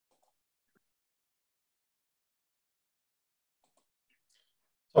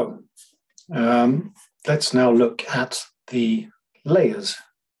So let's now look at the layers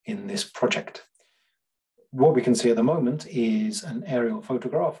in this project. What we can see at the moment is an aerial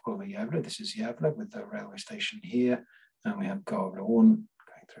photograph of Gävle. This is Gävle with the railway station here, and we have Gävleån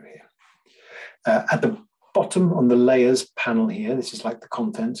going through here. At the bottom on the layers panel here, this is like the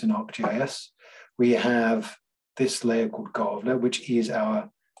contents in ArcGIS, we have this layer called Gävle, which is our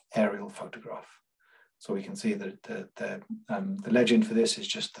aerial photograph. So we can see that the legend for this is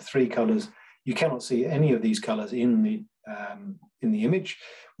just the three colors. You cannot see any of these colors in the image.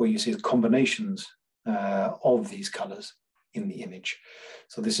 What you see is combinations of these colors in the image.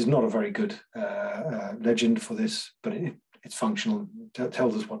 So this is not a very good legend for this, but it's functional. It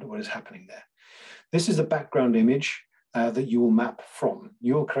tells us what is happening there. This is the background image that you will map from.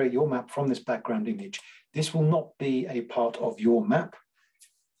 You will create your map from this background image. This will not be a part of your map.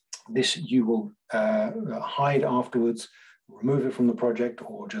 This you will hide afterwards, remove it from the project,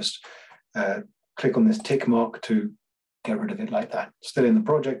 or just click on this tick mark to get rid of it like that. Still in the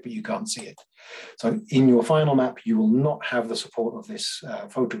project, but you can't see it. So in your final map, you will not have the support of this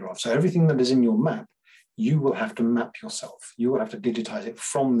photograph. So everything that is in your map, you will have to map yourself. You will have to digitize it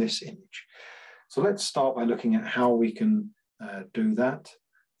from this image. So let's start by looking at how we can do that.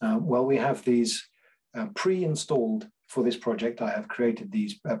 Well, we have these pre-installed. For this project, I have created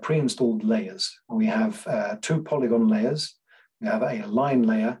these pre-installed layers. We have two polygon layers, we have a line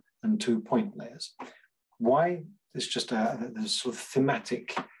layer and 2 point layers. Why? There's just there's sort of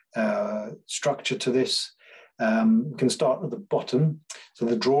thematic structure to this. We can start at the bottom. So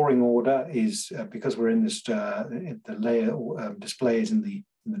the drawing order is, because we're in this, the layer display is in the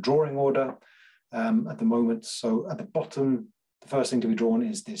drawing order at the moment. So at the bottom, the first thing to be drawn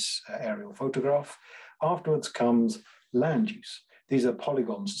is this aerial photograph. Afterwards comes land use. These are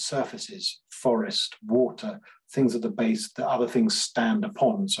polygons, surfaces, forest, water, things at the base that other things stand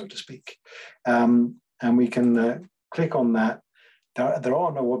upon, so to speak. And we can click on that. There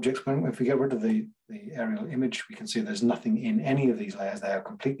are no objects. If we get rid of the aerial image, we can see there's nothing in any of these layers. They are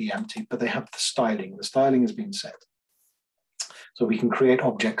completely empty, but they have the styling. The styling has been set. So we can create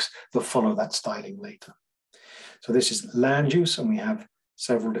objects that follow that styling later. So this is land use, and we have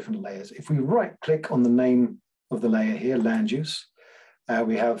several different layers. If we right click on the name of the layer here, land use,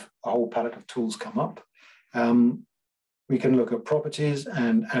 we have a whole palette of tools come up. We can look at properties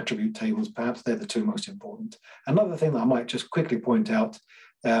and attribute tables. Perhaps they're the two most important. Another thing that I might just quickly point out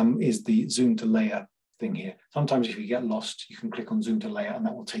is the zoom to layer thing here. Sometimes if you get lost, you can click on zoom to layer and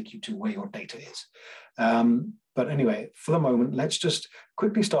that will take you to where your data is. But anyway, for the moment, let's just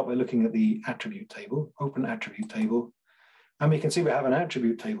quickly start by looking at the attribute table, open attribute table. And we can see we have an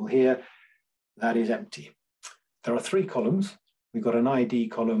attribute table here that is empty. There are 3 columns. We've got an ID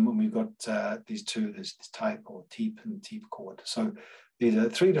column, and we've got these two, there's this type or type and type code. So these are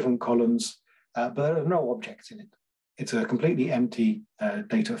 3 different columns, but there are no objects in it. It's a completely empty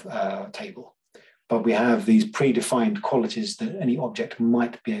data table, but we have these predefined qualities that any object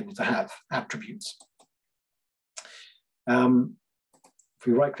might be able to have, attributes. If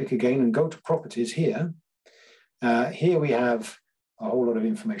we right click again and go to properties here, here we have a whole lot of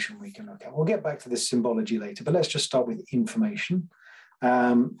information we can look at. We'll get back to this symbology later, but let's just start with information.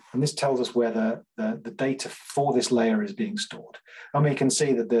 And this tells us where the data for this layer is being stored. And we can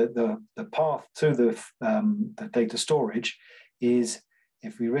see that the path to the data storage is,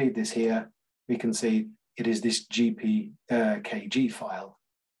 if we read this here, we can see it is this GPKG file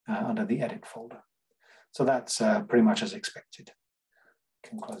under the edit folder. So that's pretty much as expected.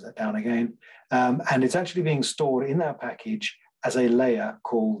 Can close that down again. And it's actually being stored in that package as a layer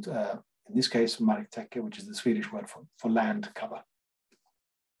called, in this case, marktäcke, which is the Swedish word for land cover.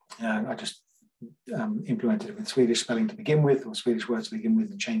 I just implemented it with Swedish spelling to begin with, or Swedish words to begin with,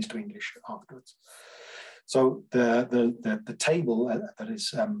 and changed to English afterwards. So the table that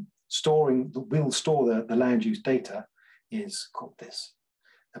is that will store the land use data is called this.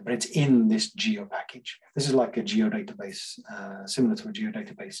 But it's in this geo package. This is like a geodatabase, similar to a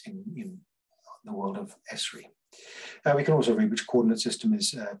geodatabase in the world of Esri. We can also read which coordinate system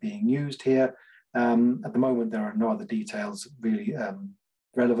is being used here. At the moment, there are no other details really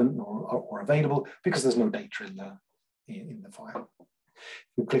relevant or available because there's no data in the file.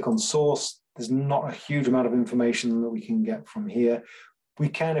 If we click on source, there's not a huge amount of information that we can get from here. We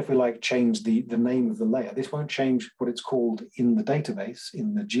can, if we like, change the name of the layer. This won't change what it's called in the database,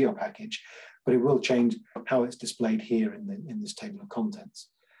 in the geo package, but it will change how it's displayed here in this table of contents.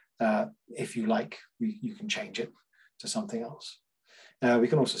 If you like, you can change it to something else. We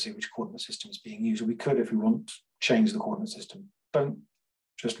can also see which coordinate system is being used. We could, if we want, change the coordinate system. Don't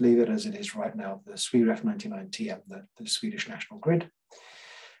just leave it as it is right now, the SWIREF 99TM, the Swedish national grid.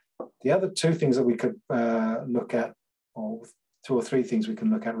 The other two things that we could look at, or two or three things we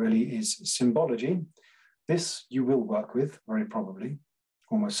can look at really, is symbology. This you will work with, very probably,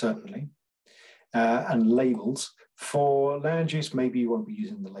 almost certainly. And labels. For land use, maybe you won't be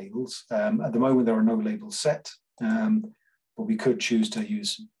using the labels. At the moment, there are no labels set, but we could choose to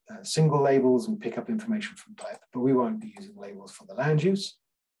use single labels and pick up information from type, but we won't be using labels for the land use.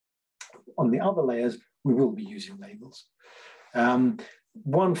 On the other layers, we will be using labels.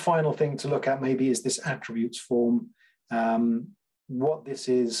 One final thing to look at maybe is this attributes form. What this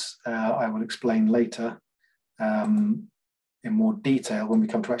is, I will explain later in more detail when we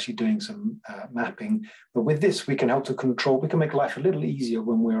come to actually doing some mapping. But with this, we can help to control, we can make life a little easier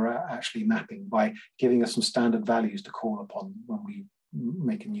when we're actually mapping by giving us some standard values to call upon when we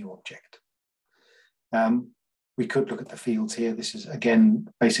make a new object. We could look at the fields here. This is, again,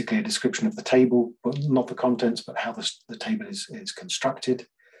 basically a description of the table, but not the contents, but how the table is constructed.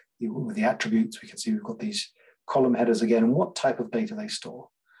 With the attributes, we can see we've got these column headers again, and what type of data they store.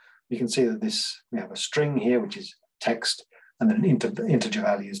 We can see that we have a string here, which is text, and then integer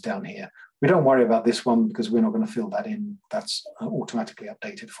values down here. We don't worry about this one because we're not going to fill that in. That's automatically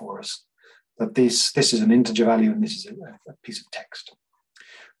updated for us. But this is an integer value, and this is a piece of text.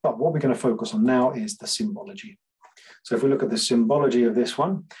 But what we're going to focus on now is the symbology. So if we look at the symbology of this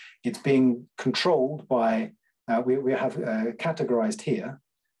one, it's being controlled by, we have categorized here.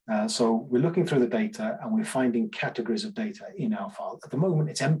 So we're looking through the data and we're finding categories of data in our file. At the moment,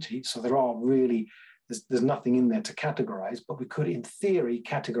 it's empty, so there's nothing in there to categorize, but we could, in theory,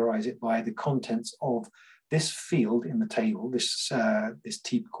 categorize it by the contents of this field in the table, this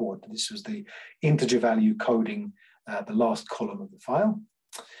TEEP chord. This was the integer value coding the last column of the file,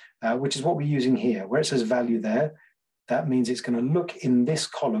 which is what we're using here. Where it says value there, that means it's going to look in this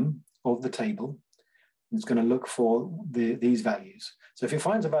column of the table. It's going to look for these values. So if it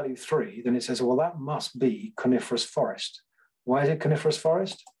finds a value 3, then it says, well, that must be coniferous forest. Why is it coniferous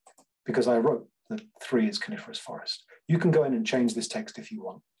forest? Because I wrote that 3 is coniferous forest. You can go in and change this text if you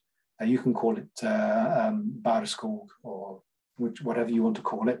want. You can call it Barskog or whatever you want to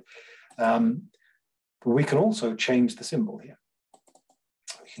call it. But we can also change the symbol here.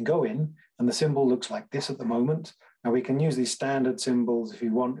 We can go in and the symbol looks like this at the moment. Now we can use these standard symbols if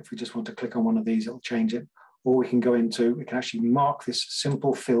you want. If we just want to click on one of these, it'll change it. Or we can can actually mark this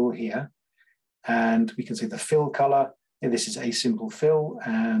simple fill here. And we can see the fill color. This is a simple fill.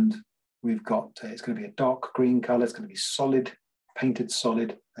 And we've got, it's going to be a dark green color. It's going to be solid, painted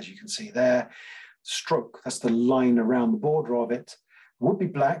solid, as you can see there. Stroke, that's the line around the border of it. Would be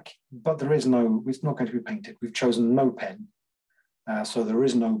black, but there is no, it's not going to be painted. We've chosen no pen, so there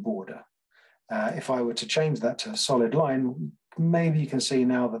is no border. If I were to change that to a solid line, maybe you can see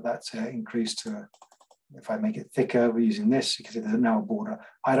now that that's increased to, if I make it thicker, we're using this, you can see there's now a border.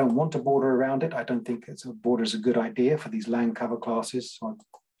 I don't want a border around it. I don't think a border is a good idea for these land cover classes, so I'll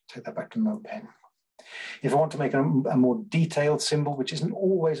take that back to no pen. If I want to make a more detailed symbol, which isn't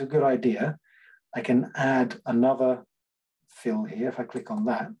always a good idea, I can add another fill here. If I click on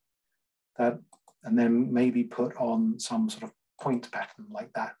that, and then maybe put on some sort of point pattern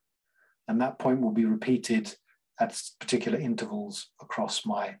like that. And that point will be repeated at particular intervals across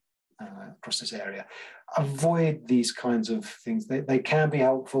across this area. Avoid these kinds of things. They can be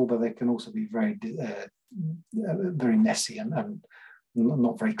helpful, but they can also be very messy and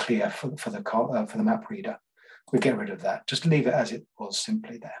not very clear for the map reader. We get rid of that. Just leave it as it was,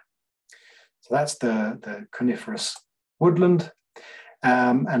 simply there. So that's the coniferous woodland.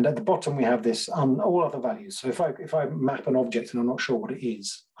 And at the bottom, we have this all other values. So if I map an object and I'm not sure what it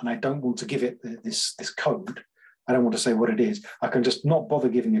is, and I don't want to give it this code, I don't want to say what it is, I can just not bother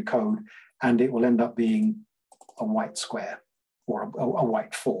giving a code, and it will end up being a white square or a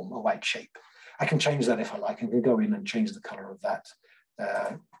white form, a white shape. I can change that if I like. I can go in and change the color of that.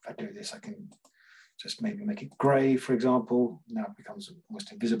 If I do this, I can just maybe make it gray, for example. Now it becomes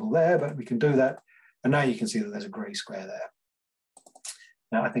almost invisible there, but we can do that. And now you can see that there's a gray square there.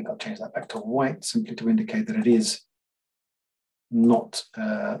 Now I think I'll change that back to white simply to indicate that it is not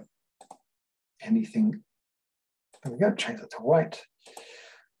anything. There we go, change that to white.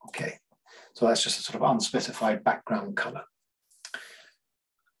 Okay, so that's just a sort of unspecified background color.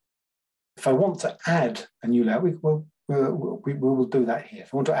 If I want to add a new layer, we will do that here.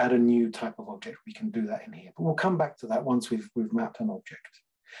 If I want to add a new type of object, we can do that in here. But we'll come back to that once we've mapped an object.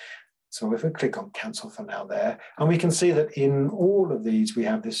 So if we click on cancel for now there, and we can see that in all of these, we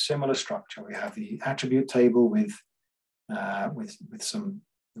have this similar structure. We have the attribute table with some,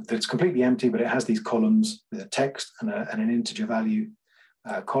 that's completely empty, but it has these columns with a text and an integer value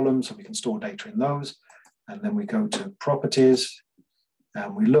column, so we can store data in those. And then we go to properties,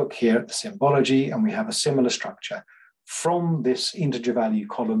 We look here at the symbology, and we have a similar structure. From this integer value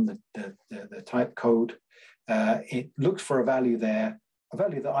column, the type code, it looks for a value there, a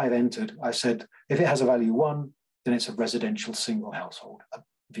value that I've entered. I said, if it has a value 1, then it's a residential single household, a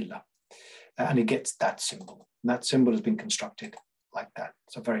villa. And it gets that symbol. And that symbol has been constructed like that.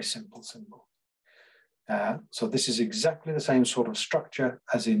 It's a very simple symbol. So this is exactly the same sort of structure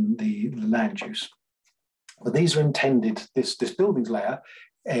as in the land use. But these are intended, this buildings layer,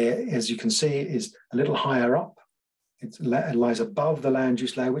 as you can see, is a little higher up. It lies above the land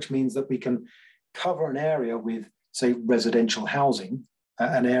use layer, which means that we can cover an area with, say, residential housing,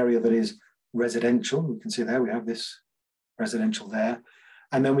 an area that is residential. We can see there, we have this residential there.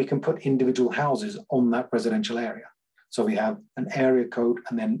 And then we can put individual houses on that residential area. So we have an area code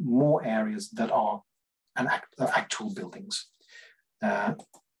and then more areas that are actual buildings.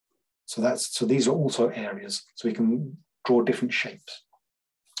 So these are also areas, so we can draw different shapes.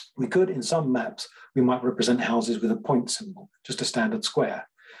 We could, in some maps, we might represent houses with a point symbol, just a standard square.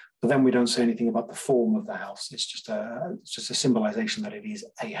 But then we don't say anything about the form of the house. It's just a symbolization that it is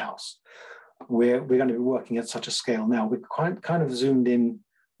a house. We're going to be working at such a scale now. We're kind of zoomed in.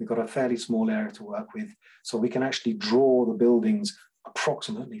 We've got a fairly small area to work with, so we can actually draw the buildings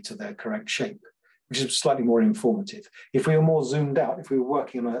approximately to their correct shape, which is slightly more informative. If we were more zoomed out, if we were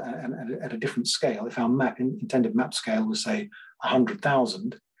working on at a different scale, if our intended map scale was, say,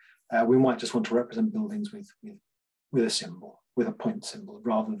 100,000, we might just want to represent buildings with a symbol, with a point symbol,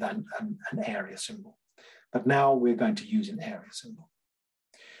 rather than an area symbol. But now we're going to use an area symbol.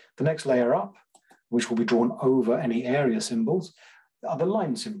 The next layer up, which will be drawn over any area symbols, are the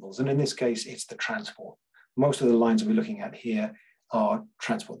line symbols. And in this case, it's the transport. Most of the lines we're looking at here are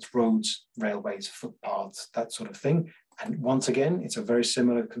transports, roads, railways, footpaths, that sort of thing. And once again, it's a very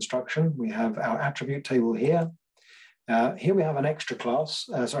similar construction. We have our attribute table here. Here we have an extra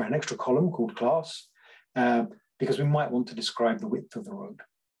column called class, because we might want to describe the width of the road.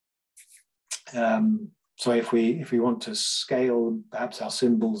 So if we want to scale perhaps our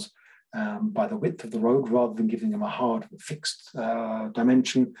symbols by the width of the road, rather than giving them a hard fixed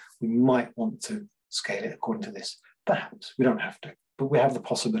dimension, we might want to scale it according to this. Perhaps, we don't have to, but we have the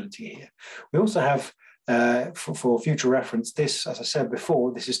possibility here. We also have, for future reference, this, as I said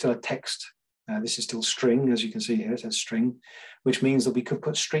before, this is still a text. This is still string, as you can see here, it says string, which means that we could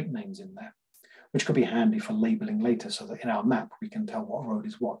put street names in there, which could be handy for labeling later, so that in our map, we can tell what road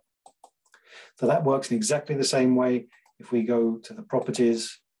is what. So that works in exactly the same way. If we go to the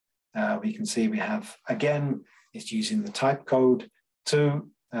properties, we can see we have, again, it's using the type code to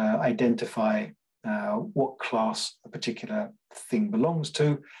identify what class a particular thing belongs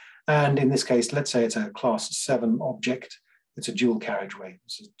to. And in this case, let's say it's a class 7 object. It's a dual carriageway.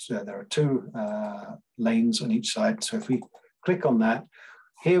 So there are 2 lanes on each side. So if we click on that,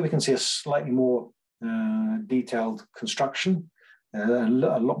 here we can see a slightly more detailed construction, a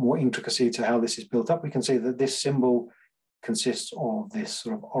lot more intricacy to how this is built up. We can see that this symbol consists of this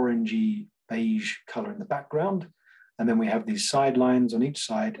sort of orangey beige color in the background. And then we have these side lines on each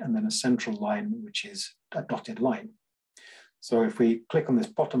side, and then a central line, which is a dotted line. So if we click on this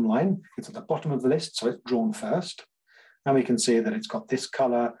bottom line, it's at the bottom of the list, so it's drawn first. And we can see that it's got this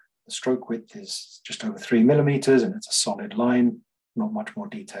color. The stroke width is just over 3 millimeters, and it's a solid line. Not much more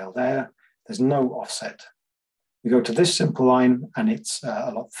detail there. There's no offset. We go to this simple line, and it's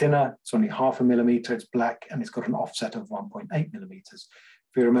a lot thinner. It's only 0.5 millimeter. It's black, and it's got an offset of 1.8 millimeters.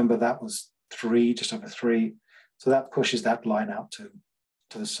 If you remember, that was 3, just over 3. So that pushes that line out to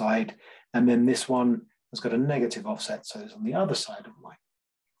the side. And then this one has got a negative offset, so it's on the other side of the line.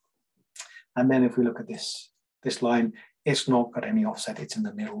 And then if we look at this line, it's not got any offset, it's in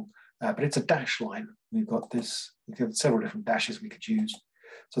the middle, but it's a dash line. We've got several different dashes we could use.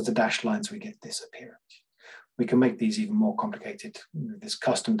 So it's a dash line, so we get this appearance. We can make these even more complicated with this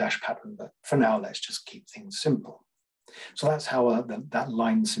custom dash pattern, but for now, let's just keep things simple. So that's how that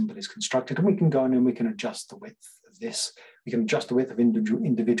line symbol is constructed. And we can go in and we can adjust the width of this. We can adjust the width of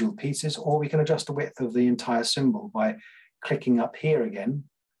individual pieces, or we can adjust the width of the entire symbol by clicking up here again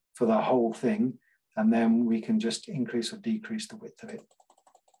for the whole thing. And then we can just increase or decrease the width of it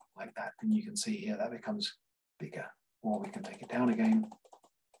like that. And you can see here that becomes bigger, or we can take it down again,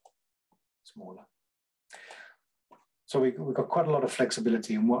 smaller. So we've got quite a lot of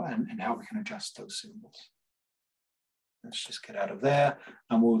flexibility in how we can adjust those symbols. Let's just get out of there,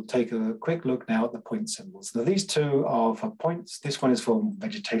 and we'll take a quick look now at the point symbols. Now these 2 are for points. This one is for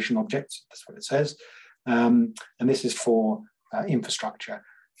vegetation objects, that's what it says. And this is for infrastructure.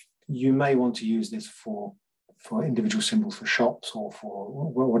 You may want to use this for individual symbols for shops or for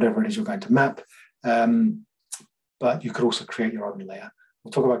whatever it is you're going to map. But you could also create your own layer.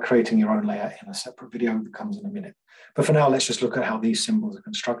 We'll talk about creating your own layer in a separate video that comes in a minute. But for now, let's just look at how these symbols are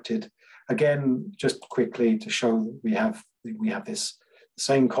constructed. Again, just quickly to show that we have this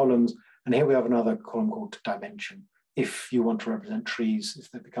same columns, and here we have another column called dimension. If you want to represent trees,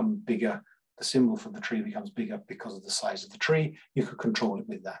 if they become bigger, the symbol for the tree becomes bigger because of the size of the tree, you could control it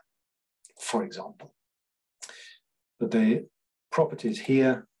with that, for example. But the properties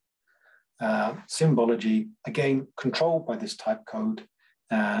here, symbology, again, controlled by this type code.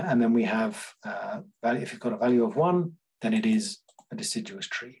 And then we have, if you've got a value of 1, then it is a deciduous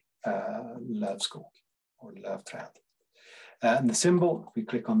tree, løvskog or løvtræd. And the symbol, if we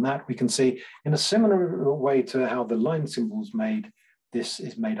click on that, we can see in a similar way to how the line symbol is made, this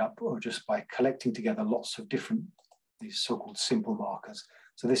is made up or just by collecting together lots of different, these so-called simple markers.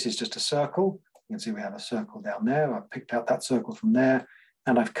 So this is just a circle. You can see we have a circle down there. I've picked out that circle from there,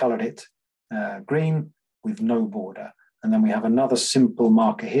 and I've colored it green with no border. And then we have another simple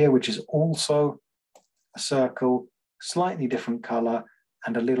marker here, which is also a circle, slightly different color,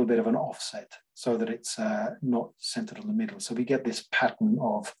 and a little bit of an offset so that it's not centered on the middle. So we get this pattern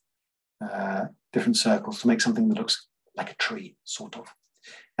of different circles to make something that looks like a tree, sort of.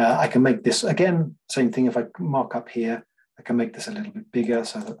 I can make this, again, same thing. If I mark up here, I can make this a little bit bigger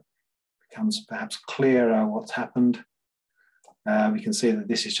so that it becomes perhaps clearer what's happened. We can see that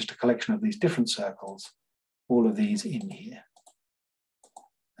this is just a collection of these different circles. All of these in here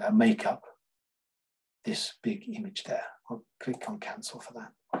make up this big image there. I'll click on cancel for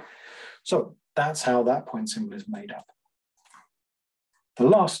that. So that's how that point symbol is made up. The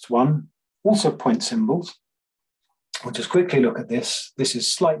last one, also point symbols. We'll just quickly look at this. This is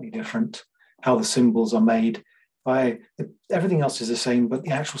slightly different, how the symbols are made. Everything else is the same, but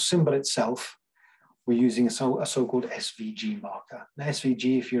the actual symbol itself, we're using a so-called SVG marker. Now,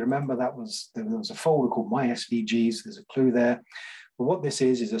 SVG, if you remember, there was a folder called My SVGs. There's a clue there. But what this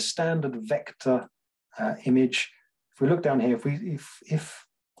is a standard vector image. If we look down here, if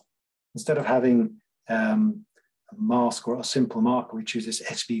instead of having a mask or a simple marker, we choose this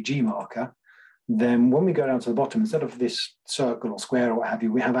SVG marker, then when we go down to the bottom, instead of this circle or square or what have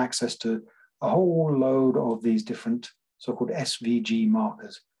you, we have access to a whole load of these different so-called SVG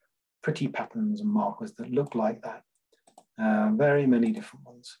markers. Pretty patterns and markers that look like that. Very many different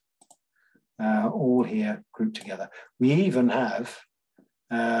ones, all here grouped together. We even have,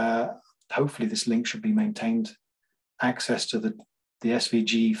 hopefully this link should be maintained, access to the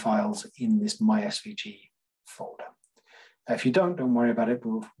SVG files in this My SVG folder. If you don't worry about it,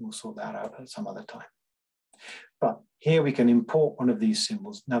 we'll sort that out at some other time. But here we can import one of these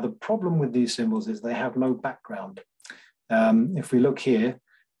symbols. Now the problem with these symbols is they have no background. If we look here,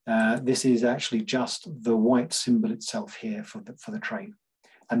 this is actually just the white symbol itself here for the train.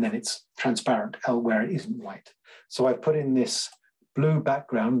 And then it's transparent where it isn't white. So I've put in this blue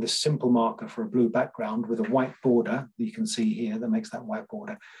background, this simple marker for a blue background with a white border that you can see here that makes that white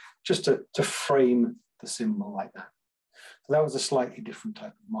border, just to frame the symbol like that. So that was a slightly different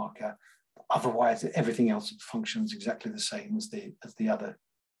type of marker. Otherwise, everything else functions exactly the same as the other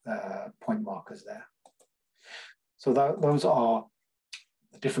point markers there. So those are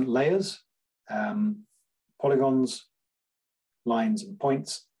the different layers, polygons, lines and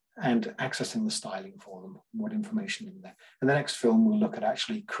points, and accessing the styling for them, what information in there. In the next film, we'll look at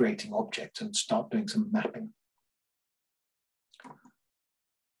actually creating objects and start doing some mapping.